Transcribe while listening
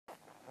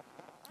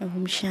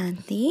ஓம்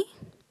சாந்தி.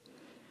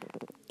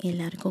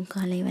 எல்லாருக்கும்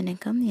காலை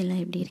வணக்கம்.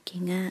 எல்லாம் எப்படி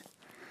இருக்கீங்க?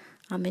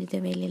 அமிர்த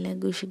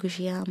வேலையில்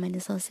குஷியாக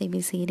மனசா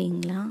சேவை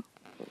செய்கிறீங்களா?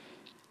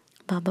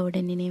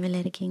 பாபாவோட நினைவில்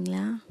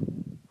இருக்கீங்களா?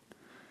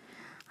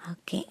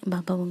 ஓகே,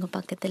 பாபா உங்கள்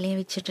பக்கத்துலேயே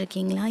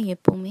வச்சிட்ருக்கீங்களா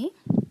எப்போவுமே?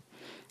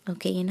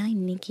 ஓகே, ஏன்னா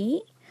இன்றைக்கி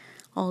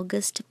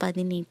ஆகஸ்ட்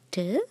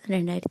 18,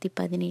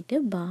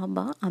 2018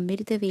 பாபா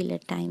அமிர்த வேலை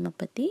டைமை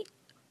பற்றி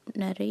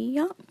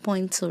நிறையா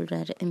பாயிண்ட்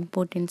சொல்கிறாரு,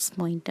 இம்பார்ட்டன்ஸ்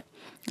பாயிண்ட்டு.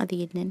 அது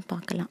என்னன்னு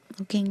பார்க்கலாம்.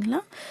 ஓகேங்களா?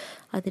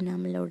 அது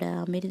நம்மளோட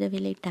அமிர்த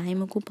வேலை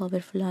டைமுக்கும்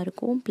பவர்ஃபுல்லாக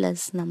இருக்கும்,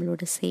 ப்ளஸ்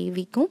நம்மளோட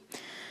சேவைக்கும்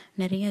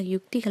நிறையா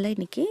யுக்திகளை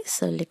இன்றைக்கி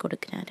சொல்லி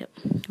கொடுக்குறாரு.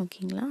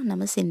 ஓகேங்களா?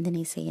 நம்ம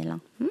சிந்தனை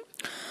செய்யலாம்.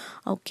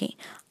 ஓகே,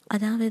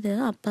 அதாவது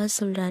அப்பா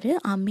சொல்கிறாரு,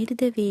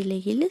 அமிர்த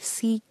வேளையில்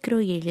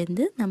சீக்கிரம்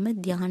எழுந்து நம்ம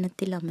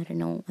தியானத்தில்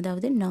அமரணும்.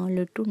 அதாவது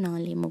 4 to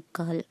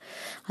 4:45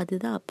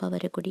 அதுதான் அப்பா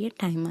வரக்கூடிய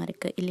டைமாக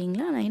இருக்குது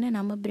இல்லைங்களா? ஏன்னா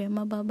நம்ம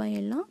பிரம்ம பாபா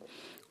எல்லாம்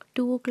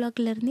 2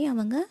 o'clockலேருந்தே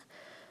அவங்க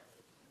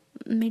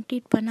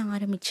மெடிடேட் பண்ண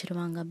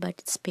ஆரம்பிச்சிருவாங்க.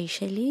 பட்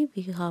ஸ்பெஷலி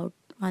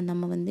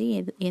நம்ம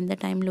எந்த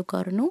டைமில்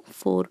உட்காரணும்?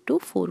 4 to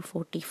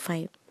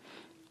 4:45.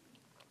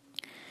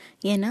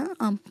 ஏன்னா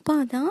அப்பா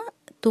தான்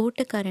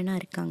தோட்டக்காரனாக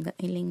இருக்காங்க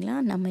இல்லைங்களா?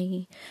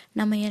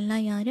 நம்ம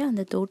எல்லாம் யார்?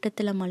 அந்த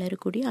தோட்டத்தில்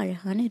மலரக்கூடிய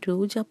அழகான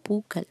ரோஜா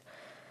பூக்கள்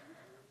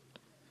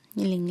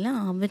இல்லைங்களா?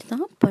 அவர்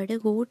தான்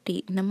படகு ஓட்டி.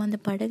 நம்ம அந்த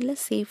படகுல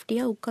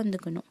சேஃப்டியாக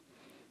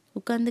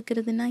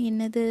உட்காந்துக்கிறதுனா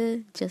என்னது?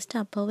 ஜஸ்ட்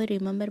அப்பாவை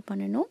ரிமெம்பர்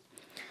பண்ணணும்,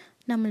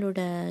 நம்மளோட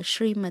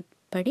ஸ்ரீமத்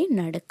படி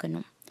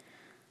நடக்கணும்.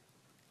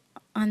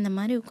 அந்த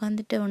மாதிரி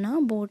உட்காந்துட்டோன்னா,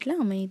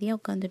 போட்டில் அமைதியாக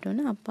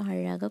உட்காந்துட்டோன்னா அப்பா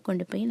அழகாக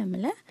கொண்டு போய்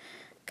நம்மளை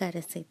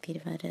கரை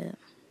சேர்த்திடுவார்.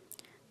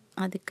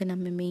 அதுக்கு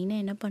நம்ம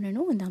மெயினாக என்ன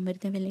பண்ணணும்? இந்த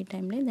அமிர்த வேலை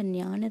டைமில் இந்த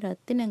ஞான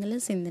ரத்தினங்களை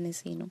சிந்தனை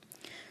செய்யணும்.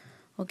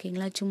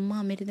 ஓகேங்களா? சும்மா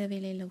அமிர்த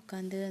வேலையில்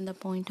உட்காந்து அந்த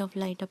பாயிண்ட் ஆஃப்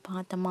லைட்டை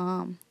பார்த்தோமா,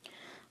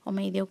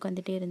 அமைதியாக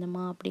உட்காந்துட்டே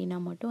இருந்தோமா அப்படின்னா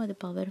மட்டும் அது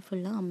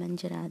பவர்ஃபுல்லாக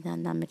அமைஞ்சிடாது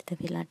அந்த அமிர்த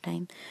வேலை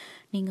டைம்.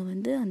 நீங்கள்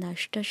அந்த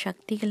அஷ்ட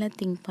சக்திகளை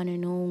திங்க்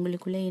பண்ணணும்.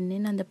 உங்களுக்குள்ளே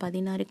என்னென்ன அந்த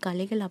 16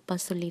 கலைகள் அப்பா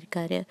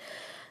சொல்லியிருக்காரு.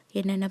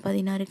 என்னென்ன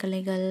 16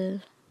 கலைகள்?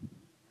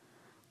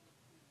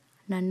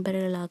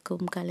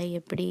 நண்பர்களாக்கும் கலை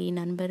எப்படி,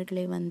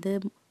 நண்பர்களை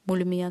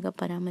முழுமையாக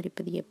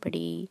பராமரிப்பது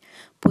எப்படி,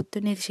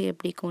 புத்துணர்ச்சி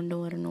எப்படி கொண்டு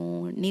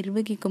வரணும்,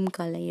 நிர்வகிக்கும்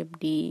கலை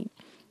எப்படி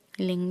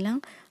இல்லைங்களா,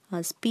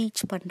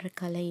 ஸ்பீச் பண்ணுற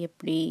கலை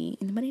எப்படி,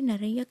 இந்த மாதிரி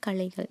நிறைய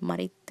கலைகள்,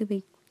 மறைத்து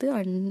வைத்து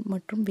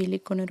மற்றும்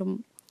வெளிக்கொணரும்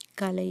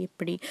கலை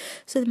எப்படி.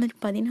 ஸோ இது மாதிரி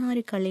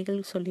 16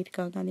 கலைகள்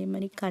சொல்லியிருக்காங்க. அதே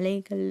மாதிரி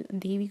கலைகள்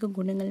தெய்வீக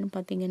குணங்கள்னு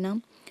பார்த்திங்கன்னா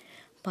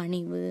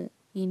பணிவு,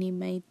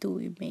 இனிமை,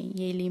 தூய்மை,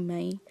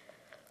 எளிமை,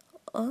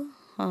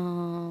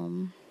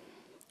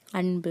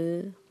 அன்பு,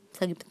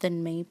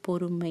 சகிப்புத்தன்மை,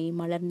 பொறுமை,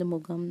 மலர்ந்த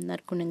முகம்,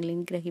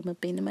 நற்குணங்களின்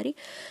கிரகிமப்பு, இந்த மாதிரி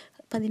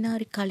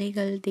 16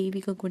 கலைகள்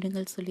தெய்வீக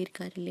குணங்கள்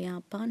சொல்லியிருக்காரு இல்லையா?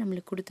 அப்பா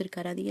நம்மளுக்கு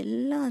கொடுத்துருக்காரு. அது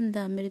எல்லாம் அந்த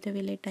அமிர்த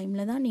வேலை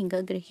டைமில் தான்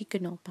நீங்கள்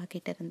கிரகிக்கணும். அப்பா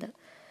கிட்ட இருந்து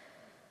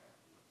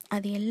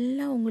அது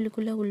எல்லாம்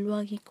உங்களுக்குள்ளே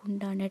உள்வாகிக்கு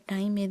உண்டான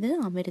டைம் எது?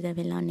 அமிர்த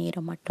வேளா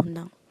நேரம்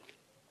மட்டும்தான்.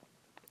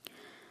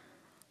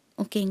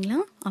 ஓகேங்களா?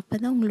 அப்போ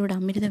தான் உங்களோட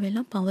அமிர்த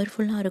வேளா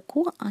பவர்ஃபுல்லாக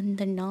இருக்கும்.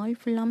 அந்த நாள்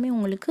ஃபுல்லாமே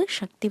உங்களுக்கு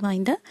சக்தி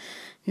வாய்ந்த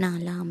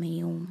நாளாக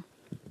அமையும்.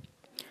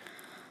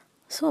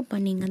 ஸோ அப்போ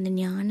நீங்கள் அந்த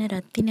ஞான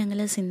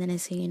ரத்தினங்களை சிந்தனை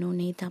செய்யணும்.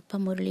 நேற்று அப்பா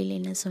முரளியில்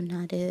என்ன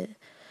சொன்னார்,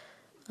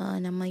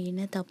 நம்ம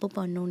என்ன தப்பு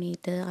பண்ணோம்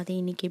நேற்று, அதை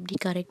இன்றைக்கி எப்படி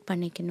கரெக்ட்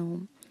பண்ணிக்கணும்,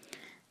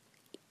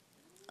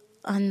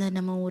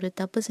 நம்ம ஒரு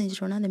தப்பு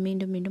செஞ்சிட்டோன்னா அதை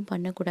மீண்டும் மீண்டும்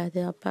பண்ணக்கூடாது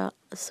அப்பா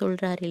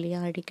சொல்கிறாரு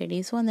இல்லையா அடிக்கடி.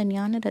 ஸோ அந்த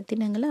ஞான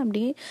ரத்தினங்களை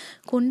அப்படியே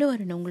கொண்டு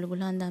வரணும்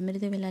உங்களுக்குள்ள. அந்த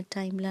அமிர்த வேளா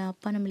டைமில்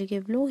அப்பா நம்மளுக்கு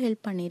எவ்வளோ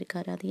ஹெல்ப்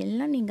பண்ணியிருக்காரு. அது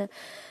எல்லாம் நீங்கள்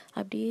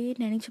அப்படியே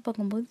நினச்சி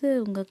பார்க்கும்போது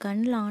உங்கள்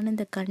கண்ணில்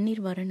ஆனந்த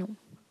கண்ணீர் வரணும்.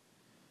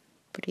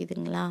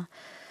 புரியுதுங்களா?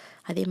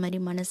 அதே மாதிரி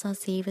மனசாக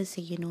சேவை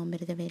செய்யணும்.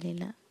 அமிர்த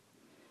வேலையில்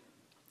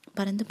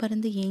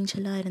பறந்து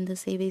ஏஞ்சலாக இருந்து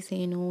சேவை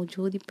செய்யணும்.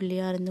 ஜோதி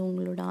பிள்ளையாக இருந்து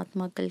உங்களோட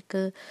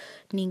ஆத்மாக்களுக்கு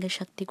நீங்கள்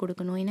சக்தி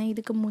கொடுக்கணும். ஏன்னா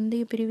இதுக்கு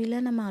முந்தைய பிரிவில்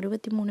நம்ம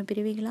 63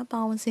 பிரிவுகளாக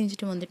பாவம்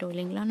செஞ்சுட்டு வந்துட்டோம்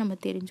இல்லைங்களா? நம்ம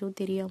தெரிஞ்சோ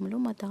தெரியாமலோ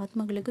மற்ற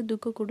ஆத்மாக்களுக்கு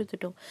துக்கம்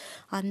கொடுத்துட்டோம்.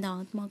 அந்த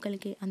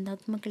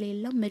ஆத்மாக்களை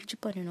எல்லாம் மெர்ஜ்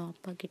பண்ணணும்.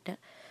 அப்பா கிட்ட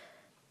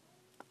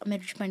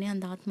மெர்ஜ் பண்ணி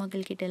அந்த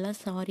ஆத்மாக்கள்கிட்ட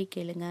எல்லாம் சாரி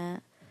கேளுங்க.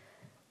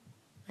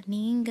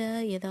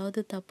 நீங்கள் ஏதாவது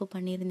தப்பு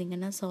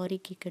பண்ணியிருந்தீங்கன்னா சாரி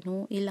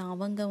கேட்கணும். இல்லை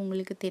அவங்க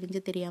உங்களுக்கு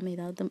தெரியாமல்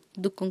ஏதாவது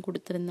துக்கம்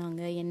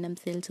கொடுத்துருந்தாங்க எண்ணம்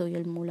செல்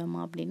சொயல்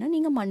மூலமாக அப்படின்னா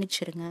நீங்கள்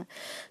மன்னிச்சிருங்க.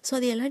 ஸோ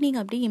அதையெல்லாம்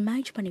நீங்கள் அப்படியே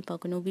இமேஜ் பண்ணி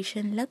பார்க்கணும்,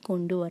 விஷனில்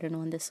கொண்டு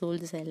வரணும் அந்த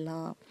சோல்ஸ்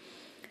எல்லாம்.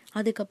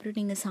 அதுக்கப்புறம்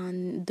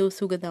நீங்கள்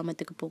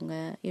சுகதாமத்துக்கு போங்க.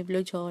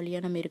 எவ்வளோ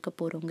ஜாலியாக நம்ம இருக்க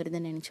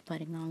போகிறோங்கிறத நினச்சி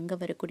பாருங்கள்.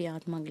 அங்கே வரக்கூடிய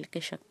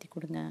ஆத்மாங்களுக்கு சக்தி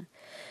கொடுங்க.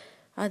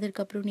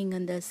 அதற்கப்புறம் நீங்கள்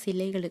அந்த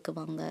சிலைகளுக்கு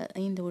வாங்க.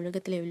 இந்த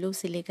உலகத்தில் எவ்வளோ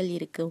சிலைகள்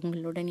இருக்குது,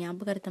 உங்களோட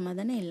ஞாபகார்த்தமாக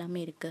தானே எல்லாமே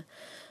இருக்குது.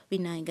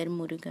 விநாயகர்,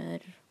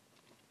 முருகர்,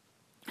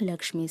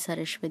 லக்ஷ்மி,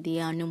 சரஸ்வதி,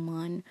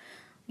 அனுமான்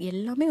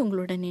எல்லாமே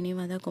உங்களோட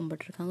நினைவாக தான்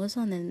கும்பிட்ருக்காங்க. ஸோ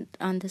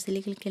அந்த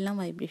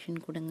சிலைகளுக்கெல்லாம்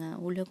வைப்ரேஷன் கொடுங்க.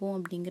 உலகம்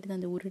அப்படிங்கிறது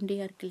அந்த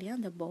உருண்டையாக இருக்கு இல்லையா,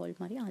 அந்த பால்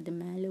மாதிரி, அது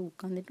மேலே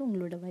உட்காந்துட்டு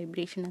உங்களோட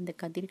வைப்ரேஷன் அந்த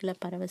கதிர்களை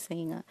பரவ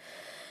செய்யுங்க.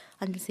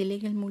 அந்த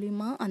சிலைகள்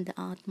மூலிமா அந்த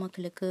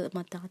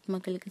மற்ற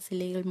ஆத்மாக்களுக்கு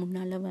சிலைகள்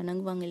முன்னால்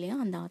வணங்குவாங்க இல்லையா,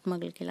 அந்த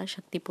ஆத்மாக்களுக்கு எல்லாம்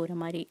சக்தி போகிற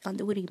மாதிரி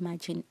அந்த ஒரு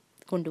இமேஜின்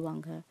கொண்டு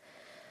வாங்க.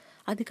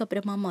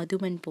 அதுக்கப்புறமா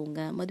மதுபன் போங்க.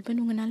 மதுபன்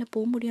உங்களால்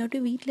போக முடியாட்டி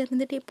வீட்டில்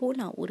இருந்துகிட்டே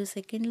போகலாம், ஒரு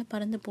செகண்டில்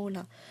பறந்து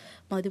போகலாம்.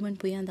 மதுபன்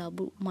போய் அந்த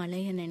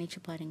மலையை நினச்சி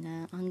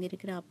பாருங்கள். அங்கே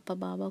இருக்கிற அப்பா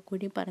பாபா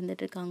கூட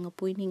பறந்துட்டு இருக்காங்க.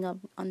 போய் நீங்கள்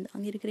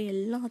அங்கே இருக்கிற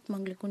எல்லா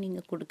ஆத்மாங்களுக்கும்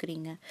நீங்கள்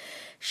கொடுக்குறீங்க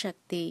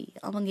சக்தி.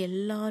 அவங்க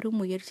எல்லாரும்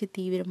முயற்சி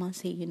தீவிரமாக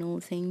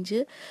செய்யணும்,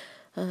 செஞ்சு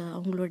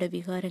அவங்களோட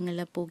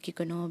விகாரங்களை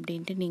போக்கிக்கணும்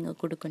அப்படின்ட்டு நீங்கள்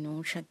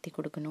கொடுக்கணும், சக்தி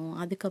கொடுக்கணும்.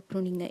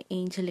 அதுக்கப்புறம் நீங்கள்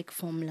ஏஞ்சலிக்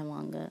ஃபார்மில்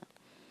வாங்க.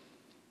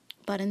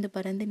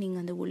 பறந்து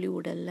நீங்கள் அந்த ஒளி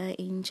உடலில்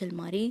ஏஞ்சல்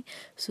மாதிரி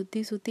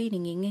சுற்றி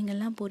நீங்கள்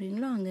எங்கெங்கெல்லாம்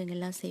போகிறீங்களோ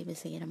அங்கெங்கெல்லாம் சேவை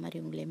செய்கிற மாதிரி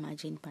உங்களை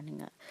இமேஜின்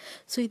பண்ணுங்கள்.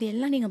 ஸோ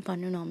இதெல்லாம் நீங்கள்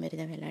பண்ணணும்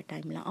அமிர்த வேலை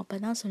டைமில். அப்போ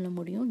தான் சொல்ல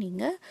முடியும்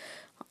நீங்கள்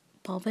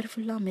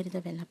பவர்ஃபுல்லாக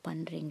அமிர்த வேலை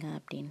பண்ணுறீங்க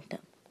அப்படின்ட்டு.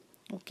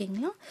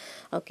 ஓகேங்களா?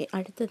 ஓகே,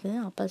 அடுத்தது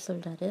அப்பா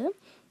சொல்கிறாரு,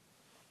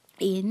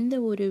 எந்த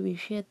ஒரு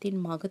விஷயத்தின்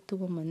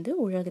மகத்துவம்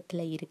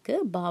உலகத்தில்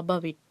இருக்குது, பாபா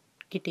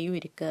கிட்டேயும்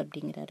இருக்குது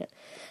அப்படிங்கிறாரு.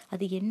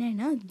 அது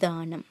என்னன்னா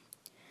தானம்.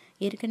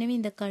 ஏற்கனவே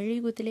இந்த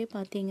கலியுகத்திலே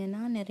பார்த்தீங்கன்னா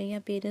நிறையா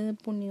பேர்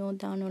புண்ணியம்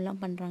தானம்லாம்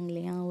பண்ணுறாங்க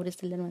இல்லையா. ஒரு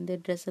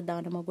சிலர் ட்ரெஸ்ஸை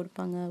தானமாக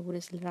கொடுப்பாங்க, ஒரு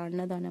சிலர்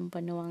அன்னதானம்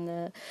பண்ணுவாங்க,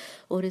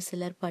 ஒரு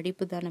சிலர்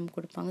படிப்பு தானம்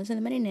கொடுப்பாங்க. ஸோ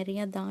இந்த மாதிரி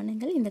நிறையா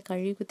தானங்கள் இந்த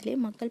கலியுகத்திலே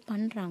மக்கள்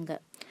பண்ணுறாங்க.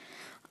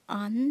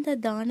 அந்த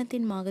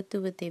தானத்தின்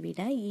மகத்துவத்தை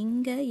விட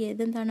இங்கே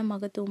எது தானம்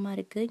மகத்துவமாக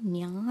இருக்குது?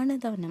 ஞான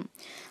தானம்.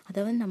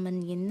 அதாவது நம்ம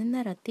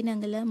என்னென்ன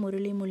ரத்தினங்களை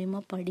முரளி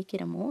மூலிமா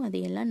படிக்கிறோமோ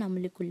அதையெல்லாம்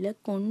நம்மளுக்குள்ளே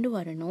கொண்டு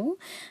வரணும்,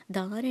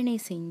 தாரணை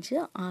செஞ்சு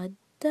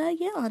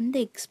அந்த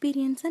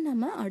எக்ஸ்பீரியன்ஸை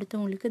நம்ம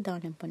அடுத்தவங்களுக்கு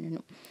தானம்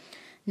பண்ணணும்.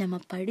 நம்ம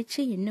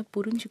படித்து என்ன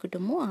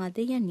புரிஞ்சுக்கிட்டோமோ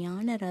அதைய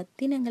ஞான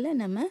ரத்தினங்களை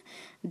நம்ம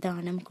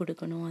தானம்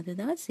கொடுக்கணும்.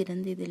 அதுதான்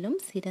சிறந்ததிலும்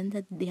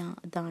சிறந்த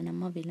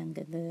தானமாக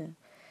விளங்குது.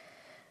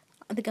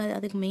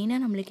 அதுக்கு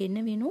மெயினாக நம்மளுக்கு என்ன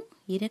வேணும்?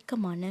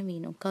 இரக்கமான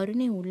வேணும்,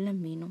 கருணை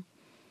உள்ளம் வேணும்.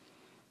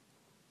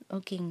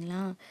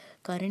 ஓகேங்களா?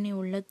 கருணை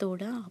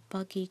உள்ளத்தோட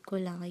அப்பாவுக்கு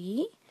ஈக்குவல் ஆகி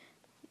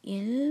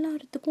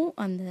எல்லாத்துக்கும்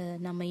அந்த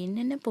நம்ம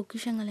என்னென்ன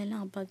பொக்கிஷங்கள்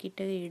எல்லாம் அப்பா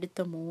கிட்ட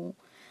எடுத்தோமோ,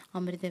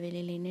 அமிர்த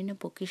வேலையில் என்னென்ன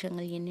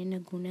பொக்கிஷங்கள் என்னென்ன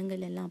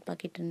குணங்கள் எல்லாம் அப்பா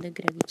கிட்ட இருந்து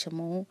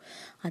கிரகிச்சோமோ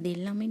அது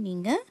எல்லாமே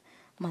நீங்கள்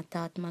மற்ற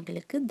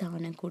ஆத்மாக்களுக்கு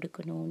தானம்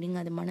கொடுக்கணும்.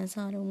 நீங்கள் அது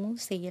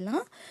மனசாரவும்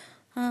செய்யலாம்,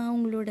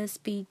 உங்களோட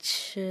ஸ்பீச்,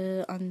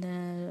 அந்த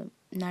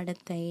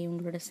நடத்தை,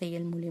 உங்களோட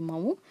செயல்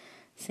மூலியமாகவும்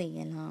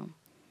செய்யலாம்.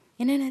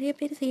 ஏன்னா நிறைய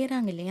பேர்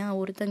செய்கிறாங்க இல்லையா.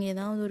 ஒருத்தங்க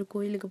ஏதாவது ஒரு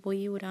கோயிலுக்கு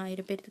போய் ஒரு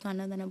 1000 பேர்த்துக்கு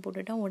அன்னதானம்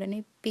போட்டுட்டா உடனே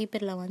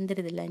பேப்பரில்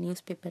வந்துடுதில்ல,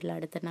 நியூஸ் பேப்பரில்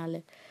அடுத்த நாள்.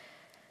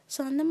 ஸோ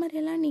அந்த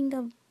மாதிரியெல்லாம்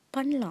நீங்கள்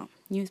பண்ணலாம்.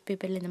 நியூஸ்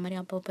பேப்பரில் இந்த மாதிரி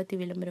அப்போ பற்றி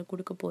விளம்பரம்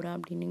கொடுக்க போகிறோம்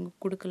அப்படின்னு நீங்கள்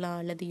கொடுக்கலாம்,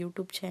 அல்லது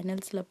யூடியூப்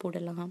சேனல்ஸில்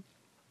போடலாம்.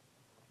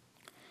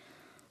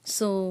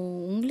 ஸோ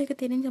உங்களுக்கு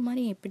தெரிஞ்ச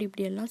மாதிரி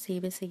எப்படியெல்லாம்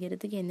சேவை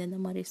செய்கிறதுக்கு எந்தெந்த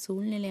மாதிரி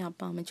சூழ்நிலை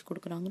அப்பா அமைச்சு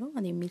கொடுக்குறாங்களோ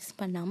அதை மிஸ்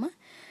பண்ணாமல்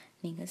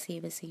நீங்கள்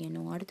சேவை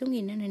செய்யணும். அடுத்தவங்க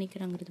என்ன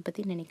நினைக்கிறாங்கிறத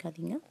பற்றி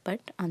நினைக்காதீங்க,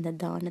 பட் அந்த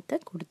தானத்தை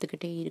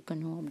கொடுத்துக்கிட்டே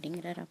இருக்கணும்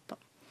அப்படிங்கிறார் அப்பா.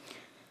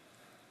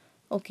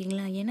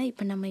 ஓகேங்களா? ஏன்னா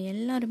இப்போ நம்ம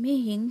எல்லாருமே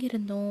எங்கே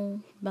இருந்தோம்?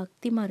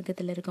 பக்தி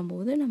மார்க்கத்தில்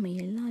இருக்கும்போது நம்ம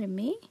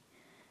எல்லாருமே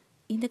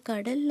இந்த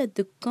கடலில்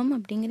துக்கம்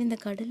அப்படிங்கிற இந்த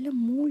கடலில்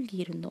மூழ்கி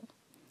இருந்தோம்.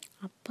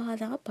 அப்பா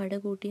தான்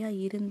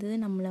படகோட்டியாக இருந்து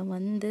நம்மளை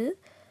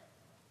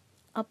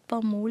அப்பா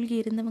மூழ்கி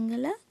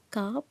இருந்தவங்களை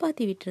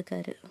காப்பாற்றி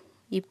விட்டுருக்காரு.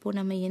 இப்போது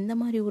நம்ம எந்த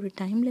மாதிரி ஒரு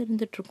டைமில்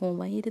இருந்துகிட்ருக்கோம்?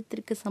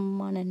 வைரத்திற்கு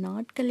சமமான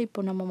நாட்கள்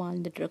இப்போ நம்ம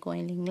வாழ்ந்துட்டுருக்கோம்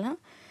இல்லைங்களா?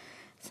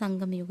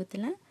 சங்கம்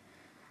யுகத்தில்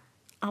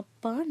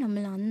அப்பா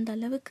நம்மளை அந்த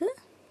அளவுக்கு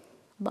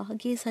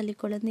பாக்கியசாலி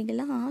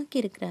குழந்தைகளாக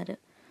ஆக்கியிருக்கிறாரு.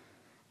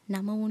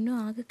 நம்ம ஒன்றும்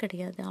ஆக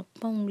கிடையாது.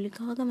 அப்பா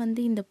உங்களுக்காக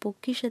இந்த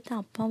பொக்கிஷத்தை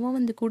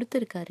அப்பாவும்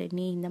கொடுத்துருக்காரு.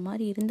 நீ இந்த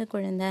மாதிரி இருந்த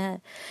குழந்தை,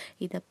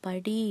 இதை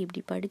படி,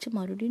 இப்படி படித்து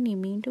மறுபடியும் நீ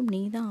மீண்டும் நீ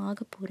தான்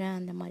ஆக போகிற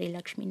அந்த மாதிரி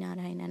லக்ஷ்மி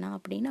நாராயணனா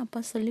அப்படின்னு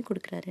அப்பா சொல்லி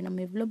கொடுக்குறாரு.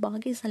 நம்ம எவ்வளோ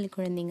பாக்கியசாலி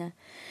குழந்தைங்க.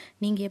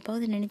 நீங்கள்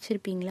எப்பாவது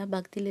நினச்சிருப்பீங்களா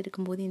பக்தியில்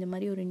இருக்கும்போது இந்த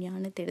மாதிரி ஒரு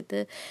ஞானத்தை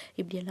எடுத்து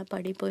இப்படியெல்லாம்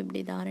படிப்போம்,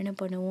 இப்படி தாரணை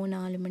பண்ணுவோம்,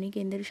 4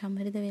 மணிக்கு எந்திரிச்சு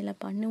அமிர்த வேலை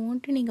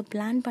பண்ணுவோன்ட்டு நீங்கள்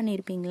பிளான்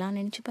பண்ணியிருப்பீங்களா?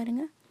 நினச்சி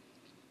பாருங்கள்.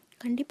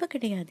 கண்டிப்பாக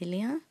கிடையாது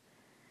இல்லையா?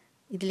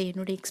 இதில்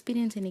என்னோடய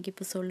எக்ஸ்பீரியன்ஸ் இன்றைக்கி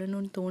இப்போ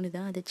சொல்லணும்னு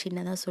தோணுதா, அது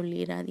சின்னதாக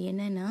சொல்லிடுறேன். அது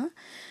என்னென்னா,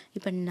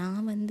 இப்போ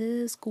நான்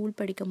ஸ்கூல்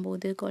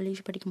படிக்கும்போது,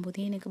 காலேஜ் படிக்கும்போது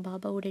எனக்கு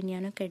பாபாவோட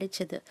ஞானம்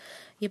கிடைச்சது.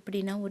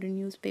 எப்படின்னா, ஒரு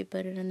நியூஸ்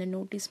பேப்பர் அந்த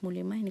நோட்டீஸ்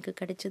மூலயமா எனக்கு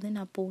கிடைச்சது.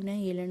 நான்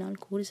போனேன், 7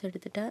 நாள் கோர்ஸ்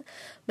எடுத்துட்டேன்.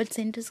 பட்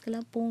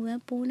சென்டர்ஸ்க்கெல்லாம்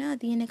போனேன்.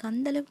 அது எனக்கு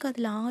அந்தளவுக்கு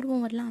அதில்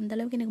ஆர்வம் வரல,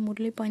 அந்தளவுக்கு எனக்கு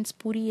முரளி பாயிண்ட்ஸ்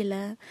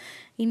புரியலை,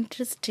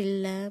 இன்ட்ரெஸ்ட்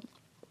இல்லை.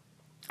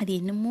 அது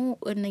என்னமோ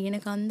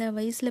எனக்கு அந்த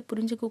வயசில்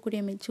புரிஞ்சுக்கக்கூடிய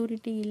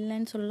மெச்சூரிட்டி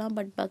இல்லைன்னு சொல்லலாம்.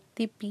 பட்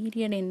பக்தி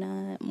பீரியட் என்ன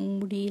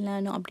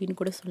முடியலன்னு அப்படின்னு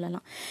கூட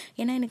சொல்லலாம்.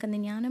 ஏன்னா எனக்கு அந்த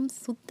ஞானம்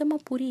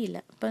சுத்தமாக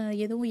புரியல. இப்போ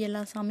ஏதோ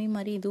எல்லா சாமி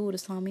மாதிரி ஏதோ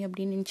ஒரு சாமி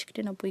அப்படின்னு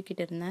நினச்சிக்கிட்டு நான்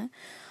போய்கிட்டு இருந்தேன்.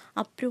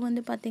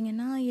 அப்புறம்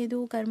பார்த்திங்கன்னா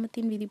ஏதோ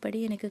கர்மத்தின்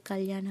விதிப்படி எனக்கு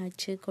கல்யாணம்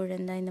ஆச்சு,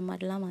 குழந்தை இந்த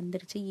மாதிரிலாம்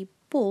வந்துருச்சு.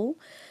 இப்போது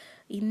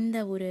இந்த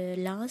ஒரு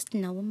லாஸ்ட்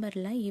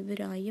நவம்பரில் இவர்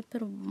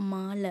ஐயப்பர்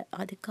மாலை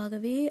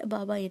அதுக்காகவே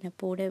பாபா என்னை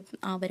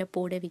அவரை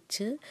போட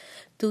வச்சு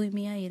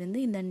தூய்மையாக இருந்து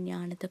இந்த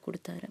ஞானத்தை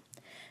கொடுத்தாரு.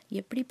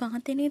 எப்படி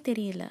பார்த்தேனே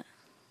தெரியல.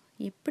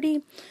 எப்படி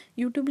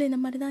யூடியூப்பில் இந்த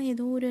மாதிரி தான்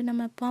ஏதோ ஒரு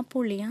நம்ம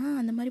பார்ப்போம் இல்லையா,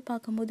 அந்த மாதிரி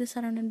பார்க்கும்போது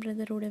சரவணன்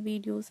பிரதரோட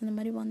வீடியோஸ் இந்த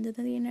மாதிரி வந்தது.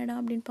 அது என்னடா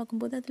அப்படின்னு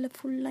பார்க்கும்போது அதில்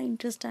ஃபுல்லாக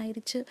இன்ட்ரெஸ்ட்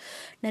ஆயிடுச்சு.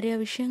 நிறையா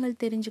விஷயங்கள்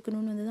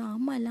தெரிஞ்சுக்கணுன்னு வந்தது.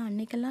 ஆமாம் இல்லை,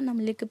 அன்னைக்கெல்லாம்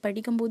நம்மளுக்கு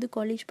படிக்கும்போது,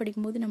 காலேஜ்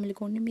படிக்கும்போது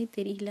நம்மளுக்கு ஒன்றுமே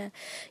தெரியல,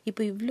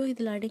 இப்போ இவ்வளோ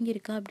இதில்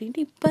அடங்கியிருக்கா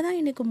அப்படின்ட்டு இப்போ தான்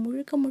எனக்கு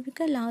முழுக்க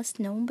முழுக்க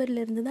லாஸ்ட்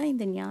நவம்பர்லேருந்து தான்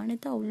இந்த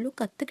ஞானத்தை அவ்வளோ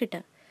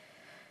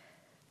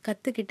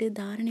கற்றுக்கிட்டு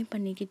தாரணை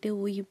பண்ணிக்கிட்டு,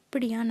 ஓ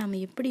இப்படியா நம்ம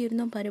எப்படி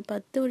இருந்தோம் பாரு,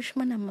 10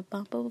 வருஷமாக நம்ம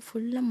பாப்பாவை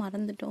ஃபுல்லாக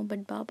மறந்துட்டோம்,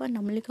 பட் பாப்பா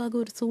நம்மளுக்காக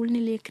ஒரு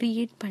சூழ்நிலையை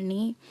க்ரியேட்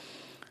பண்ணி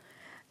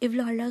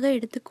இவ்வளோ அழகாக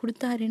எடுத்து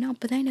கொடுத்தாருன்னா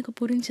அப்போ தான் எனக்கு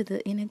புரிஞ்சுது.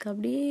 எனக்கு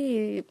அப்படியே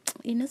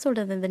என்ன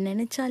சொல்கிறது, அதை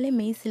நினச்சாலே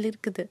மெய்சில்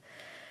இருக்குது.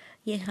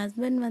 என்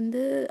ஹஸ்பண்ட்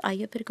வந்து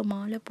ஐயப்பருக்கு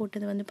மாலை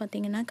போட்டது வந்து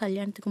பார்த்திங்கன்னா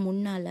கல்யாணத்துக்கு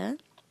முன்னால்,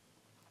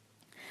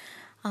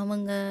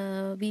 அவங்க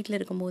வீட்டில்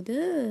இருக்கும்போது,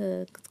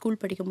 ஸ்கூல்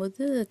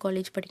படிக்கும்போது,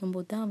 காலேஜ்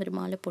படிக்கும்போது தான் அவர்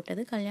மாலை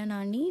போட்டது. கல்யாணம்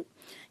ஆகி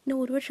இன்னும்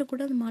 1 வருஷம்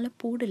கூட அந்த மாலை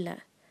போடலை.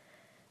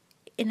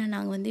 ஏன்னா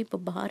நாங்கள் வந்து இப்போ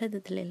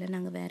பாரதத்தில் இல்லை,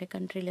 நாங்கள் வேறு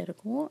கண்ட்ரியில்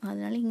இருக்கோம்.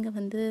 அதனால் இங்கே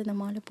வந்து இந்த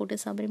மாலை போட்டு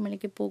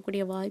சபரிமலைக்கு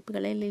போகக்கூடிய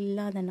வாய்ப்புகளே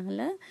இல்லாதனால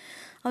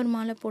அவர்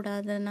மாலை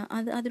போடாதனா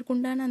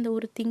அதற்குண்டான அந்த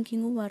ஒரு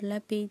திங்கிங்கும்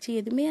வரல, பேச்சு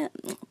எதுவுமே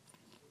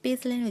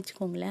பேசலைன்னு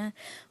வச்சுக்கோங்களேன்.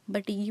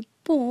 பட்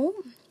இப்போ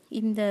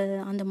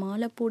அந்த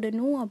மாலை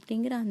போடணும்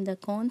அப்படிங்கிற அந்த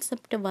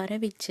கான்செப்டை வர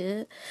வச்சு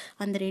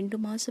அந்த 2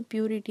 மாதம்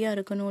ப்யூரிட்டியாக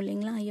இருக்கணும்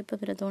இல்லைங்களா ஐயப்ப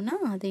விரதம்னா,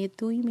 அதை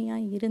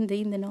தூய்மையாக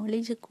இருந்து இந்த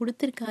நாலேஜை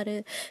கொடுத்துருக்காரு.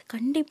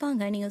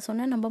 கண்டிப்பாங்க, நீங்கள்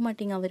சொன்னால் நம்ப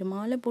மாட்டீங்க, அவர்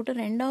மாலை போட்டு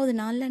 2வது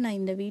நாளில் நான்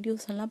இந்த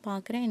வீடியோஸ் எல்லாம்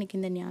பார்க்குறேன், எனக்கு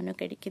இந்த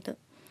ஞானம் கிடைக்கிது.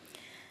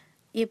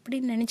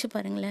 எப்படின்னு நினச்சி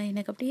பாருங்களேன்.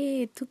 எனக்கு அப்படியே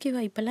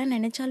இப்போல்லாம்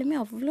நினச்சாலுமே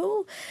அவ்வளோ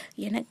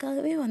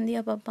எனக்காகவே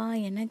வந்தியா பாப்பா,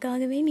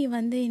 எனக்காகவே நீ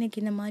வந்து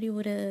எனக்கு இந்த மாதிரி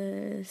ஒரு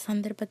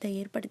சந்தர்ப்பத்தை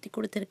ஏற்படுத்தி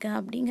கொடுத்துருக்க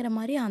அப்படிங்கிற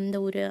மாதிரி அந்த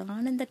ஒரு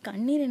ஆனந்த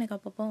கண்ணீர் எனக்கு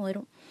அப்பப்போ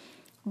வரும்.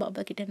 பாபா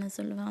கிட்ட நான்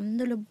சொல்லுவேன்,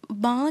 அந்த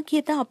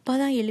பாக்கியத்தை அப்பா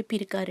தான்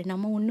எழுப்பியிருக்காரு,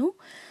 நம்ம ஒன்றும்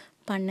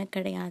பண்ண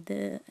கிடையாது.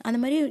 அந்த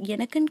மாதிரி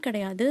எனக்குன்னு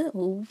கிடையாது,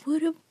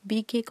 ஒவ்வொரு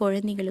பிகே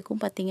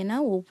குழந்தைங்களுக்கும் பார்த்திங்கன்னா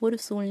ஒவ்வொரு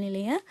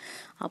சூழ்நிலையை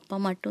அப்பா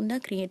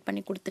மட்டும்தான் க்ரியேட்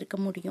பண்ணி கொடுத்துருக்க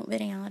முடியும்,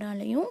 வேறு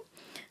யாராலையும்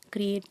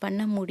க்ரியேட்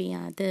பண்ண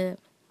முடியாது.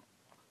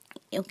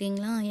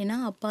 ஓகேங்களா? ஏன்னா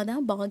அப்பா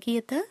தான்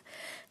பாக்கியத்தை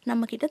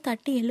நம்மக்கிட்ட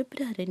தட்டி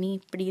எழுப்புறாரு, நீ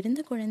இப்படி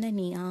இருந்த குழந்தை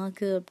நீ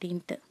ஆகு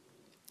அப்படின்ட்டு.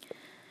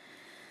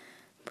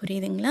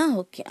 புரியுதுங்களா?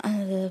 ஓகே,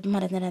 அது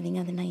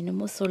மறந்துடாதீங்க. அதை நான்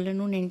இன்னமும்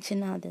சொல்லணும்னு நினச்சி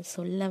நான் அதை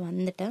சொல்ல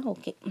வந்துட்டேன்.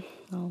 ஓகே.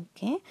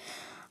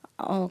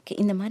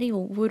 இந்த மாதிரி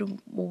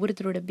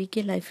ஒவ்வொருத்தரோட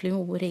பிகே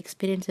லைஃப்லேயும் ஒவ்வொரு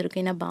எக்ஸ்பீரியன்ஸ்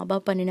இருக்கும். ஏன்னா பாபா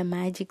பண்ணின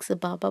மேஜிக்ஸு,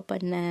 பாபா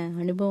பண்ண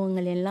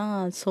அனுபவங்கள் எல்லாம்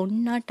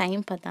சொன்னால்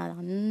டைம் பார்த்தாது,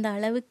 அந்த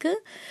அளவுக்கு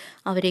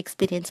அவர்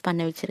எக்ஸ்பீரியன்ஸ்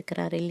பண்ண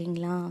வச்சுருக்கிறாரு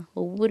இல்லைங்களா?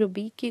 ஒவ்வொரு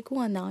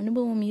பிகேக்கும் அந்த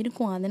அனுபவம்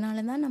இருக்கும்.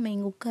 அதனால தான் நம்ம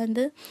இங்கே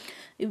உட்காந்து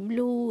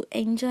இவ்வளோ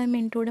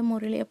என்ஜாய்மெண்ட்டோட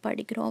முறையில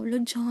படிக்கிறோம், அவ்வளோ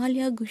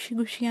ஜாலியாக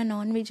குஷியாக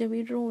நான்வெஜ்ஜை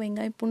விடுறோம்,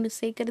 வெங்காயம் பூண்டு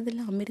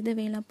சேர்க்கறதில்ல, அமிர்த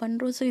வேலை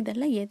பண்ணுறோம். ஸோ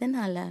இதெல்லாம்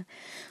எதனால்?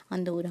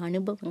 அந்த ஒரு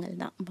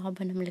அனுபவங்கள் தான்.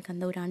 பாபா நம்மளுக்கு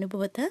அந்த ஒரு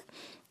அனுபவத்தை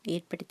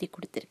ஏற்படுத்தி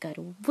கொடுத்துருக்காரு.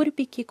 ஒவ்வொரு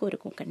பிகேக்கும்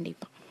இருக்கும்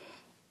கண்டிப்பாக.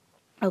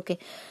 ஓகே,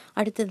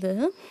 அடுத்தது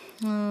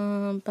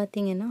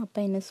பார்த்திங்கன்னா அப்பா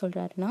என்ன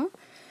சொல்கிறாருன்னா,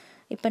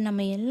 இப்போ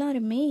நம்ம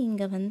எல்லாருமே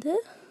இங்கே வந்து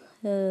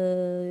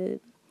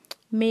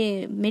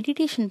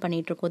மெடிடேஷன்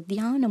பண்ணிகிட்ருக்கோம்,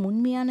 தியானம்,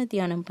 உண்மையான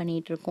தியானம்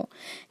பண்ணிகிட்ருக்கோம்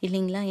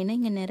இல்லைங்களா? ஏன்னா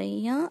இங்கே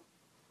நிறையா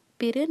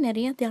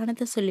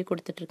தியானத்தை சொல்லி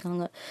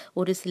கொடுத்துட்ருக்காங்க.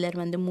 ஒரு சிலர்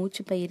வந்து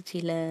மூச்சு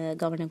பயிற்சியில்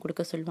கவனம்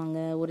கொடுக்க சொல்லுவாங்க,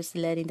 ஒரு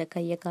சிலர் இந்த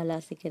கையை கால்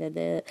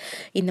அசைக்கிறது,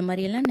 இந்த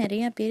மாதிரியெல்லாம்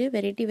நிறையா பேர்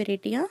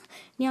வெரைட்டியாக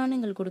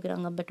ஞானங்கள்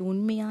கொடுக்குறாங்க. பட்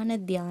உண்மையான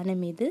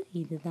தியானம்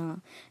இதுதான்.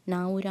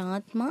 நான் ஒரு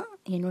ஆத்மா,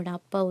 என்னோடய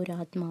அப்பா ஒரு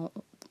ஆத்மா,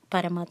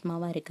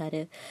 பரமாத்மாவாக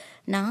இருக்கார்,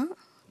 நான்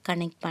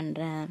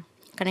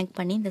கனெக்ட்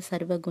பண்ணி இந்த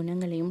சர்வ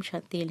குணங்களையும்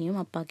சக்திகளையும்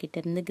அப்பா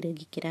கிட்டேருந்து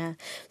கிரகிக்கிறேன்.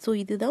 ஸோ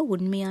இதுதான்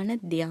உண்மையான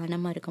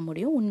தியானமாக இருக்க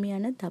முடியும்,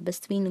 உண்மையான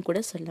தபஸ்வின்னு கூட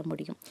சொல்ல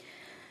முடியும்.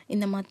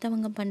 இந்த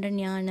மற்றவங்க பண்ணுற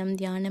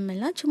தியானம்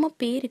எல்லாம் சும்மா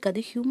பேருக்கு,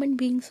 அது ஹியூமன்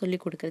பீயிங் சொல்லி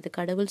கொடுக்குறது,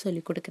 கடவுள்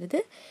சொல்லி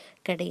கொடுக்குறது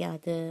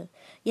கிடையாது.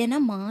 ஏன்னா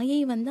மாயை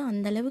வந்து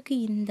அந்தளவுக்கு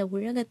இந்த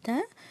உலகத்தை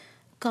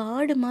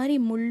காடு மாதிரி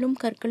முள்ளும்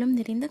கற்களும்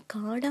நிறைந்த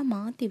காடாக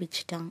மாற்றி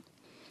வச்சுட்டான்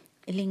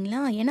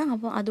இல்லைங்களா? ஏன்னா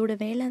அதோட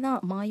வேலை தான்,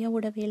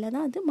 மாயாவோட வேலை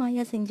தான் அது,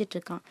 மாயா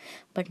செஞ்சிட்ருக்கான்.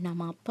 பட்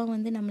நம்ம அப்பா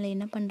வந்து நம்மளை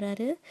என்ன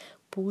பண்ணுறாரு,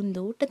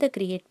 பூந்தோட்டத்தை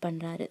க்ரியேட்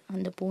பண்ணுறாரு.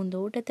 அந்த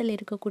பூந்தோட்டத்தில்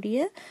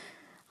இருக்கக்கூடிய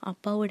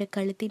அப்பாவோட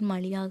கழுத்தின்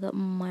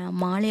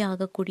மாலை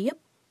ஆகக்கூடிய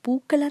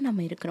பூக்களாக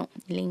நம்ம இருக்கிறோம்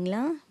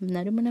இல்லைங்களா?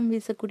 நறுமணம்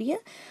வீசக்கூடிய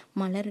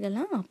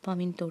மலர்களாக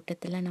அப்பாவின்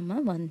தோட்டத்தில் நம்ம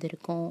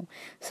வந்திருக்கோம்.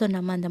 ஸோ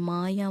நம்ம அந்த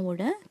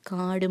மாயாவோட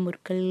காடு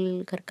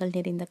கற்கள்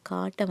நிறைந்த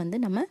காட்டை வந்து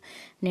நம்ம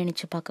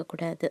நினச்சி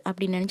பார்க்கக்கூடாது.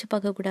 அப்படி நினச்சி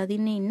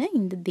பார்க்கக்கூடாதுன்னு என்ன,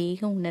 இந்த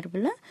தேக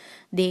உணர்வில்,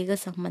 தேக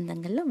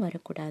சம்பந்தங்களில்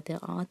வரக்கூடாது.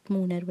 ஆத்ம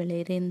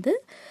உணர்விலிருந்து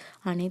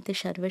அனைத்து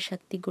சர்வ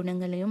சக்தி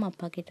குணங்களையும்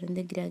அப்பா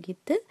கிட்டேருந்து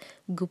கிரகித்து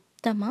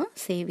குப்தமாக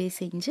சேவை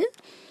செஞ்சு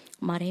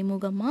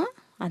மறைமுகமாக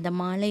அந்த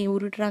மாலை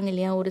உருட்டுறாங்க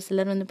இல்லையா? ஒரு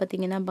சிலர் வந்து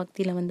பார்த்திங்கன்னா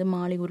பக்தியில் வந்து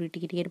மாலை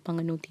உருட்டிக்கிட்டே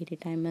இருப்பாங்க 108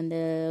 டைம், அந்த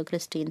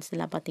கிறிஸ்டியன்ஸ்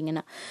எல்லாம்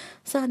பார்த்திங்கன்னா.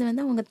 ஸோ அது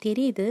வந்து அவங்க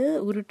தெரியுது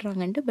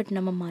உருட்டுறாங்கன்ட்டு, பட்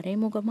நம்ம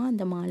மறைமுகமாக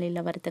அந்த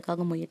மாலையில்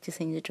வரத்துக்காக முயற்சி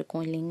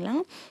செஞ்சிட்ருக்கோம் இல்லைங்களா?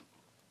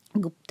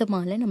 குப்த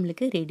மாலை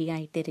நம்மளுக்கு ரெடி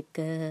ஆகிட்டு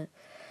இருக்கு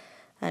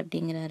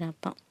அப்படிங்கிறாரு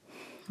அப்பா.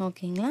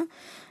 ஓகேங்களா.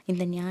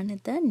 இந்த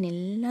ஞானத்தை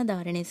நல்லா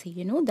தாரணை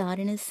செய்யணும்.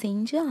 தாரணை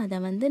செஞ்சு அதை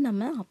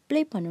நம்ம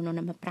அப்ளை பண்ணணும்.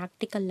 நம்ம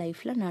ப்ராக்டிக்கல்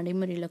லைஃப்பில்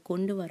நடைமுறையில்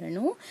கொண்டு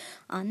வரணும்.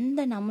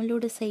 அந்த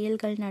நம்மளோட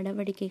செயல்கள்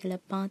நடவடிக்கைகளை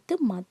பார்த்து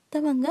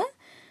மற்றவங்க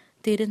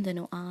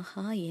திருந்தணும்.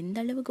 ஆஹா, எந்த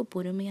அளவுக்கு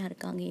பொறுமையாக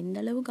இருக்காங்க, எந்த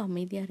அளவுக்கு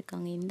அமைதியாக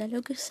இருக்காங்க, எந்த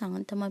அளவுக்கு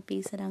சாந்தமாக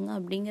பேசுகிறாங்க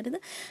அப்படிங்கிறது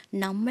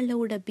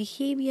நம்மளோட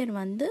பிஹேவியர்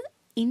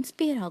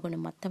இன்ஸ்பயர்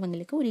ஆகணும்.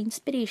 மற்றவங்களுக்கு ஒரு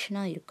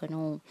இன்ஸ்பிரேஷனாக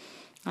இருக்கணும்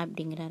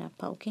அப்படிங்கிறார்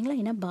அப்பா. ஓகேங்களா.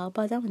 ஏன்னா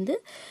பாபா தான்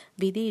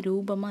விதை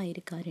ரூபமாக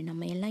இருக்கார்.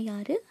 நம்ம எல்லாம்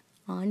யார்?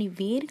 ஆணி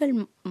வேர்கள்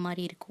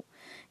மாதிரி இருக்கும்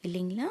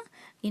இல்லைங்களா.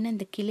 ஏன்னா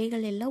இந்த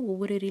கிளைகள் எல்லாம்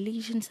ஒவ்வொரு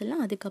ரிலீஜன்ஸ்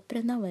எல்லாம்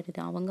அதுக்கப்புறம் தான் வருது.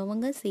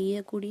 அவங்கவங்க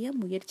செய்யக்கூடிய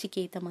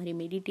முயற்சிக்கு ஏற்ற மாதிரி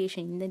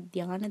மெடிடேஷன், இந்த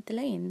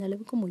தியானத்தில் எந்த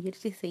அளவுக்கு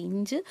முயற்சி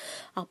செஞ்சு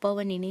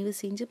அப்பாவை நினைவு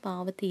செஞ்சு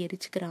பாவத்தை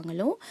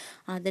எரிச்சுக்கிறாங்களோ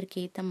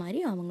அதற்கேற்ற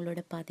மாதிரி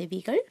அவங்களோட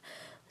பதவிகள்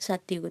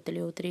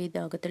சத்தியுகத்துலேயோ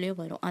திரேதாகத்துலேயோ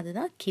வரும்.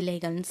 அதுதான்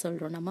கிளைகள்னு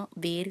சொல்கிறோம். நம்ம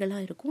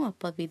வேர்களாக இருக்கும்,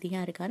 அப்பா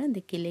விதியாக இருக்காரு.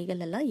 அந்த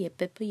கிளைகள் எல்லாம்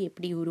எப்பப்போ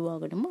எப்படி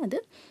உருவாகணுமோ அது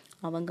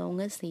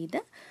அவங்கவுங்க செய்த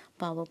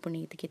பாவ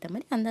புண்ணியத்துக்கு ஏற்ற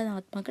மாதிரி அந்த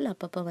ஆத்மாக்கள்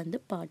அப்பப்போ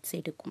பார்ட்ஸ்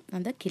எடுக்கும்.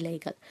 அந்த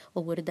கிளைகள்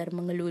ஒவ்வொரு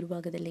தர்மங்கள்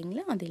உருவாகுது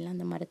இல்லைங்களா, அதெல்லாம்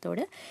அந்த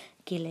மரத்தோட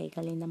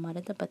கிளைகள். இந்த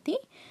மரத்தை பற்றி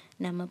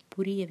நம்ம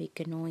புரிய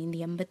வைக்கணும். இந்த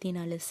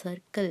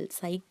 84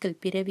 சைக்கிள்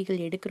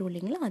பிறவிகள் எடுக்கிறோம்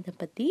இல்லைங்களா, அதை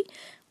பற்றி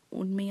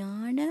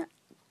உண்மையான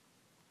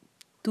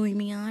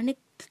தூய்மையான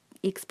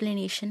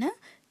எக்ஸ்பிளனேஷனை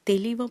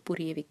தெளிவாக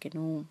புரிய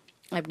வைக்கணும்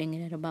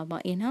அப்படிங்கிறாரு பாபா.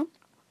 ஏன்னா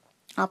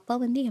அப்பா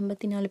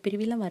 84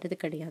 பிரிவில் வர்றது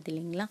கிடையாது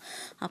இல்லைங்களா.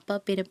 அப்பா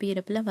பிறப்பு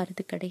இறப்பில்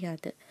வர்றது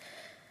கிடையாது.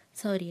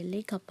 ஸோ அவர்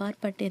எல்லைக்கு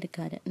அப்பாற்பட்டு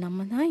இருக்கார்.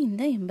 நம்ம தான்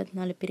இந்த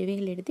 84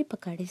 பிறவிகள் எடுத்து இப்போ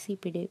கடைசி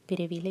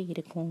பிறவியில்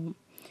இருக்கோம்.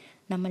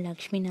 நம்ம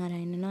லக்ஷ்மி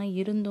நாராயணனா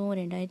இருந்தோம்.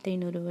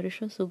 2500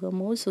 வருஷம்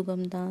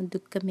சுகம்தான்,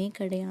 துக்கமே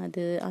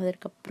கிடையாது.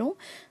 அதற்கப்புறம்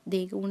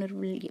தேக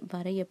உணர்வு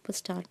வர எப்போ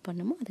ஸ்டார்ட்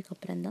பண்ணுமோ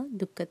அதுக்கப்புறம் தான்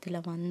துக்கத்தில்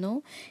வந்தோம்.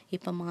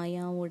 இப்போ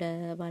மாயாவோட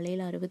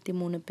வலையில்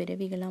 63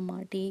 பிறவிகளாக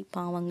மாட்டி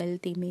பாவங்கள்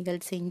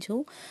தீமைகள்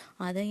செஞ்சோம்.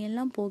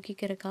 அதையெல்லாம்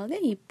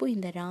போக்கிக்கிறதுக்காக இப்போ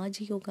இந்த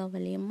ராஜயோகா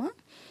வலயமாக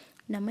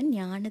நம்ம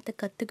ஞானத்தை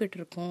கற்றுக்கிட்டு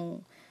இருக்கோம்.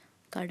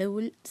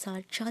 கடவுள்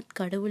சாட்சாத்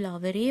கடவுள்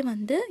அவரே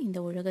இந்த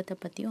உலகத்தை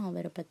பற்றியும்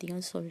அவரை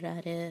பற்றியும்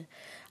சொல்கிறாரு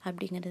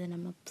அப்படிங்கிறத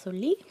நம்ம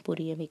சொல்லி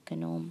புரிய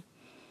வைக்கணும்.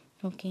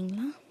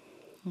 ஓகேங்களா.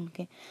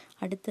 ஓகே.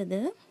 அடுத்தது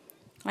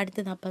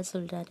அப்பா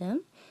சொல்கிறாரு,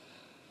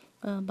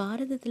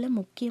 பாரதத்தில்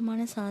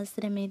முக்கியமான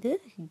சாஸ்திரம் எது?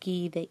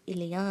 கீதை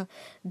இல்லையா.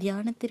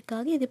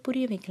 தியானத்திற்காக இதை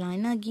புரிய வைக்கலாம்.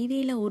 ஏன்னா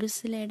கீதையில் ஒரு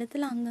சில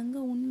இடத்துல அங்கங்கே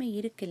உண்மை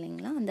இருக்கு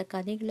இல்லைங்களா. அந்த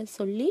கதைகளை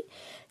சொல்லி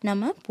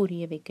நம்ம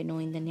புரிய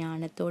வைக்கணும். இந்த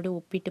ஞானத்தோடு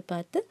ஒப்பிட்டு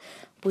பார்த்து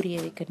புரிய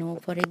வைக்கணும்.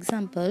 ஃபார்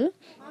எக்ஸாம்பிள்,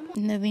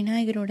 இந்த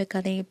விநாயகரோட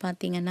கதையை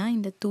பார்த்தீங்கன்னா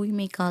இந்த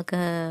தூய்மைக்காக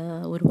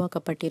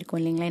உருவாக்கப்பட்டிருக்கும்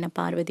இல்லைங்களா. ஏன்னா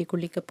பார்வதி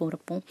குளிக்க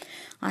போகிறப்போ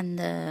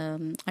அந்த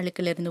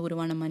அழுக்கிலிருந்து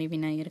உருவான மாதிரி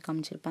விநாயகர்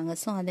காமிச்சிருப்பாங்க.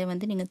 ஸோ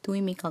அதை நீங்கள்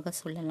தூய்மைக்காக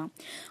சொல்லலாம்.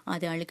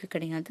 அது அழுக்கு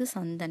கிடையாது,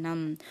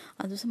 சந்தனம்.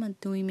 அது சும்மா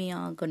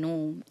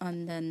தூய்மையாகணும்,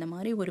 அந்த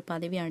மாதிரி ஒரு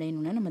பதவி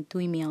அடையணும்னா நம்ம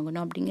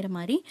தூய்மையாகணும் அப்படிங்கிற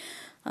மாதிரி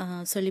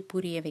சொல்லி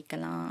புரிய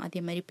வைக்கலாம். அதே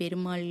மாதிரி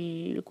பெருமாள்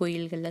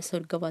கோயில்களில்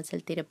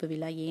சொர்க்கவாசல் திறப்பு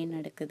விழா ஏன்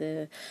நடக்குது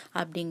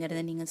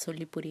அப்படிங்கிறத நீங்கள்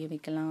சொல்லி புரிய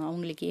வைக்கலாம்.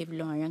 அவங்களுக்கு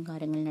எவ்வளோ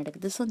அலங்காரங்கள்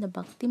நடக்குது. ஸோ அந்த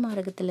பக்தி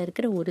மார்க்கத்தில்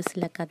இருக்கிற ஒரு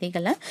சில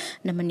கதைகளை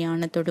நம்ம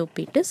ஞானத்தோடு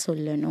ஒப்பிட்டு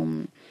சொல்லணும்.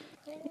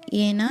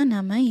 ஏன்னா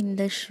நம்ம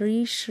இந்த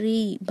ஸ்ரீ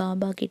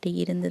பாபா கிட்ட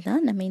இருந்து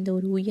தான் நம்ம இந்த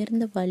ஒரு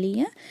உயர்ந்த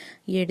வழியை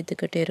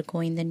எடுத்துக்கிட்டு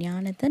இருக்கோம். இந்த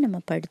ஞானத்தை நம்ம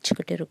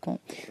படிச்சுக்கிட்டு இருக்கோம்.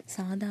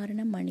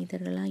 சாதாரண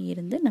மனிதர்களாக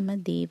இருந்து நம்ம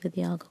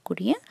தேவதை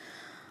ஆகக்கூடிய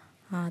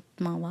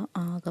ஆத்மாவாக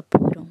ஆக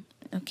போகிறோம்.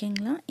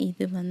 ஓகேங்களா.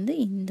 இது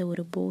இந்த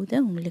ஒரு போதை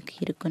உங்களுக்கு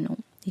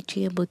இருக்கணும்,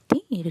 நிச்சய புத்தி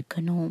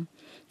இருக்கணும்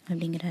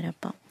அப்படிங்கிறார்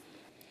அப்பா.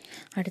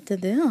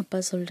 அடுத்தது அப்பா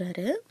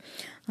சொல்கிறாரு,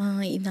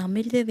 இந்த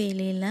அமிர்த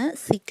வேலையில்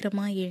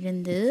சீக்கிரமாக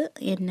எழுந்து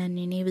என்னை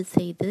நினைவு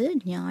செய்து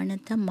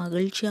ஞானத்தை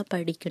மகிழ்ச்சியாக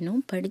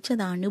படிக்கணும்,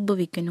 படித்ததை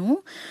அனுபவிக்கணும்.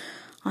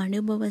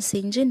 அனுபவம்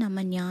செஞ்சு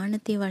நம்ம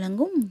ஞானத்தை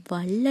வழங்கும்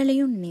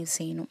வள்ளலையும் நினைவு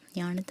செய்யணும்.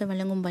 ஞானத்தை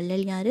வழங்கும்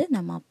வள்ளல் யார்?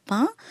 நம்ம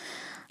அப்பா.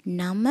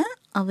 நம்ம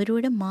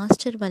அவரோட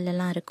மாஸ்டர்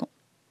வள்ளலாக இருக்கும்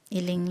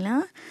இல்லைங்களா.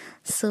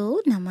 ஸோ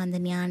நம்ம அந்த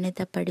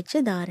ஞானத்தை படித்து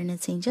தாரணை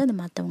செஞ்சு அதை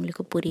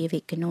மற்றவங்களுக்கு புரிய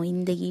வைக்கணும்.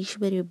 இந்த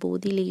ஈஸ்வரிய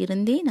போதியில்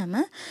இருந்தே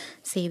நம்ம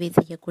சேவை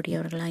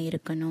செய்யக்கூடியவர்களாக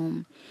இருக்கணும்.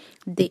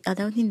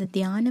 அதாவது இந்த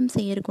தியானம்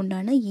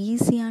செய்யறதுக்குண்டான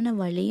ஈஸியான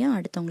வழியை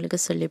அடுத்தவங்களுக்கு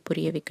சொல்லி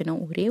புரிய வைக்கணும்.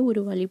 ஒரே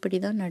ஒரு வழிப்படி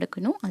தான்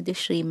நடக்கணும். அது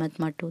ஸ்ரீமத்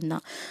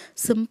மட்டும்தான்,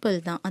 சிம்பிள்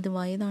தான். அது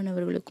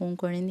வயதானவர்களுக்கும்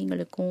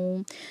குழந்தைங்களுக்கும்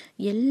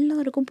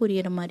எல்லாருக்கும்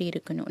புரிகிற மாதிரி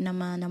இருக்கணும்.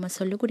 நம்ம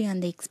சொல்லக்கூடிய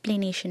அந்த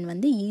எக்ஸ்பிளனேஷன்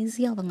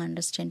ஈஸியாக அவங்க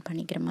அண்டர்ஸ்டாண்ட்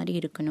பண்ணிக்கிற மாதிரி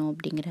இருக்கணும்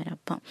அப்படிங்கிறார்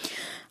அப்பா.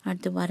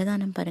 அடுத்து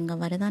வரதானம் பாருங்கள்.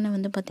 வரதானம்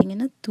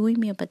பார்த்திங்கன்னா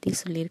தூய்மையை பற்றி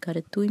சொல்லியிருக்காரு.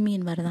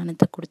 தூய்மையின்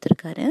வரதானத்தை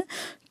கொடுத்துருக்காரு.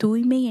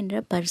 தூய்மை என்ற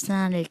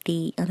பர்சனாலிட்டி,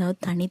 அதாவது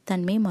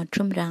தனித்தன்மை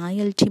மற்றும்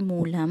ராயல்டி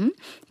மூலம்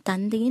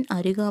தந்தையின்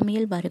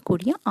அருகாமையில்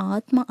வரக்கூடிய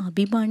ஆத்ம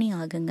அபிமானி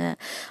ஆகுங்க.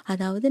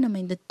 அதாவது நம்ம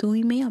இந்த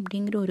தூய்மை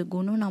அப்படிங்கிற ஒரு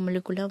குணம்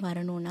நம்மளுக்குள்ளே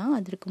வரணும்னா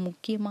அதற்கு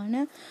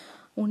முக்கியமான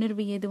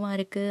உணர்வு எதுவாக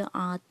இருக்குது?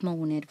 ஆத்ம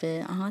உணர்வு.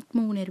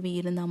 ஆத்ம உணர்வு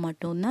இருந்தால்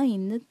மட்டும்தான்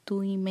இந்த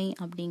தூய்மை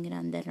அப்படிங்கிற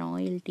அந்த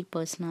ராயல்டி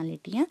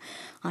பர்சனாலிட்டியை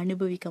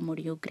அனுபவிக்க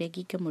முடியும்,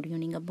 கிரகிக்க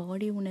முடியும். நீங்கள்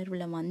பாடி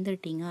உணர்வில்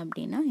வந்துட்டீங்க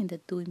அப்படின்னா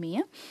இந்த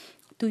தூய்மையை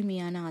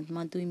தூய்மையான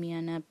ஆத்மா,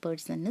 தூய்மையான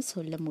பர்சன்னு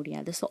சொல்ல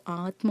முடியாது. ஸோ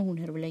ஆத்ம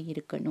உணர்வில்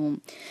இருக்கணும்.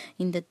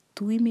 இந்த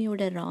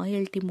தூய்மையோட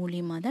ராயல்ட்டி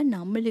மூலியமாக தான்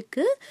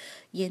நம்மளுக்கு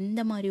எந்த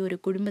மாதிரி ஒரு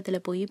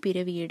குடும்பத்தில் போய்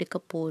பிறவி எடுக்க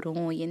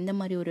போகிறோம், எந்த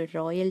மாதிரி ஒரு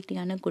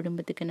ராயல்ட்டியான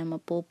குடும்பத்துக்கு நம்ம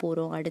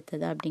போகிறோம்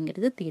அடுத்தது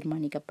அப்படிங்கிறது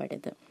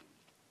தீர்மானிக்கப்படுது.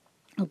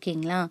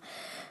 ஓகேங்களா?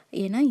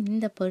 ஏன்னா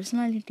இந்த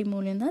பர்சனாலிட்டி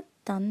மூலியம்தான்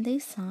தந்தை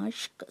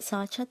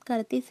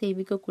சாட்சாத்காரத்தை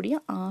சேவிக்கக்கூடிய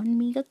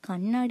ஆன்மீக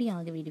கண்ணாடி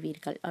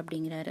ஆகிவிடுவீர்கள்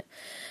அப்படிங்கிறாரு.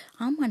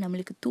 ஆமாம்,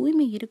 நம்மளுக்கு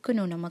தூய்மை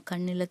இருக்கணும், நம்ம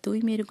கண்ணில்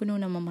தூய்மை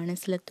இருக்கணும், நம்ம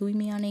மனசில்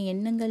தூய்மையான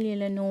எண்ணங்கள்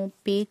எழணும்,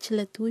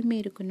 பேச்சில் தூய்மை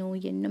இருக்கணும்,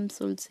 எண்ணம்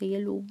சொல்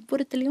செயல்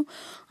ஒவ்வொருத்துலேயும்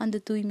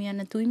அந்த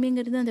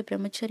தூய்மைங்கிறது அந்த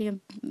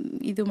பிரம்மச்சரியம்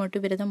இது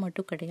மட்டும் விரதம்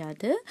மட்டும்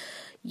கிடையாது,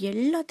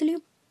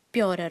 எல்லாத்துலேயும்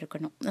பியூராக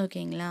இருக்கணும்.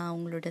 ஓகேங்களா?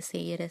 அவங்களோட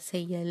செய்கிற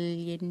செயல்,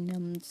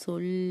 எண்ணம்,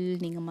 சொல்,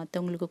 நீங்கள்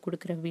மற்றவங்களுக்கு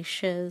கொடுக்குற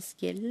விஷஸ்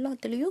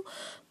எல்லாத்துலேயும்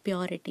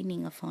பியூரிட்டி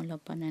நீங்கள் ஃபாலோ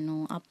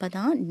பண்ணணும். அப்போ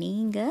தான்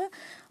நீங்கள்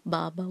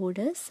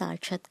பாபாவோட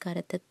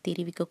சாட்சாத்காரத்தை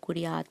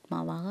தெரிவிக்கக்கூடிய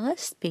ஆத்மாவாக,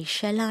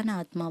 ஸ்பெஷலான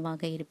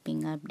ஆத்மாவாக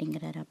இருப்பீங்க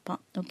அப்படிங்கிறார் அப்பா.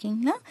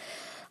 ஓகேங்களா?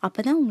 அப்போ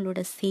தான்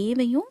உங்களோட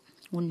சேவையும்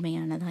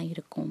உண்மையானதாக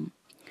இருக்கும்.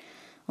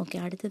 ஓகே,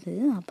 அடுத்தது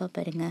அப்பா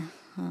பாருங்க,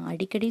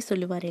 அடிக்கடி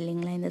சொல்லுவார்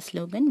இல்லைங்களா இந்த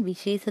ஸ்லோகன்,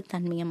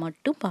 விசேஷத்தன்மையை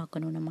மட்டும்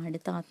பார்க்கணும். நம்ம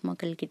அடுத்த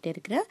ஆத்மாக்கள் கிட்ட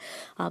இருக்கிற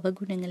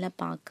அவகுணங்களை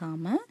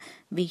பார்க்காம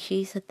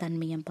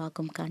விசேஷத்தன்மையை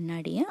பார்க்கும்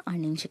கண்ணாடியை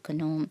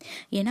அணிஞ்சுக்கணும்.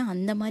 ஏன்னா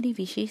அந்த மாதிரி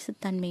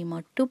விசேஷத்தன்மையை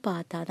மட்டும்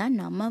பார்த்தா தான்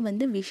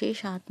நம்ம விசேஷ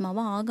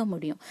ஆத்மாவாக ஆக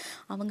முடியும்.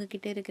 அவங்க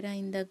கிட்ட இருக்கிற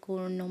இந்த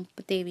குணம்,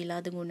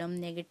 தேவையில்லாத குணம்,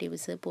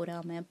 நெகட்டிவ்ஸு,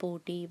 பொறாமை,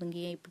 போட்டி, இவங்க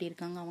ஏன் இப்படி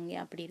இருக்காங்க, அவங்க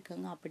ஏன் அப்படி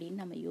இருக்காங்க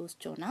அப்படின்னு நம்ம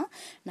யோசிச்சோன்னா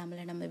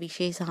நம்மளை நம்ம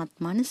விசேஷ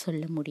ஆத்மான்னு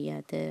சொல்ல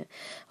முடியாது.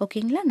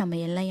 ஓகேங்களா? நம்ம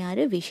எல்லாம்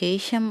யார்? விசேஷம்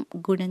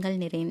குணங்கள்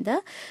நிறைந்த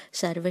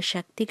சர்வ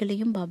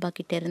சக்திகளையும் பாபா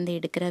கிட்ட இருந்து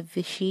எடுக்கிற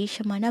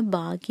விசேஷமான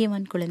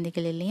பாக்கியவான்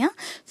குழந்தைகள் இல்லையா?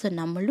 ஸோ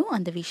நம்மளும்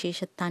அந்த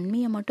விசேஷ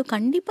தன்மையை மட்டும்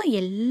கண்டிப்பாக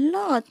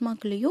எல்லா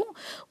ஆத்மாக்களையும்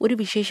ஒரு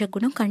விசேஷ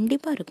குணம்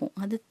கண்டிப்பாக இருக்கும்.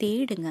 அது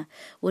தேடுங்க.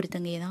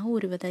 ஒருத்தங்க ஏதாவது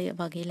ஒரு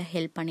வகையில்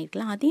ஹெல்ப்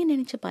பண்ணியிருக்கலாம், அதையும்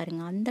நினச்சி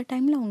பாருங்கள். அந்த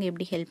டைமில் அவங்க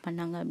எப்படி ஹெல்ப்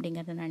பண்ணாங்க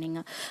அப்படிங்கிறத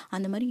நினைங்க.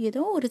 அந்த மாதிரி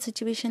ஏதோ ஒரு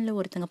சுச்சுவேஷனில்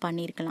ஒருத்தங்க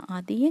பண்ணியிருக்கலாம்,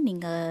 அதையே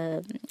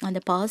நீங்கள்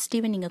அந்த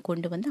பாசிட்டிவை நீங்கள்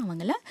கொண்டு வந்து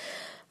அவங்கள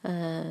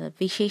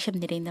விசேஷம்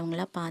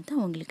நிறைந்தவங்களாக பார்த்து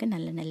அவங்களுக்கு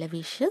நல்ல நல்ல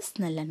விஷஸ்,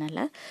 நல்ல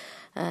நல்ல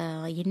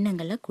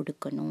எண்ணங்களை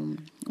கொடுக்கணும்.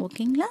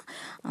 ஓகேங்களா?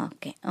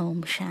 Okay,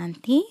 Om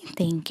Shanti.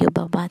 Thank you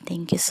Baba,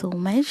 thank you so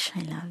much.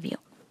 I love you.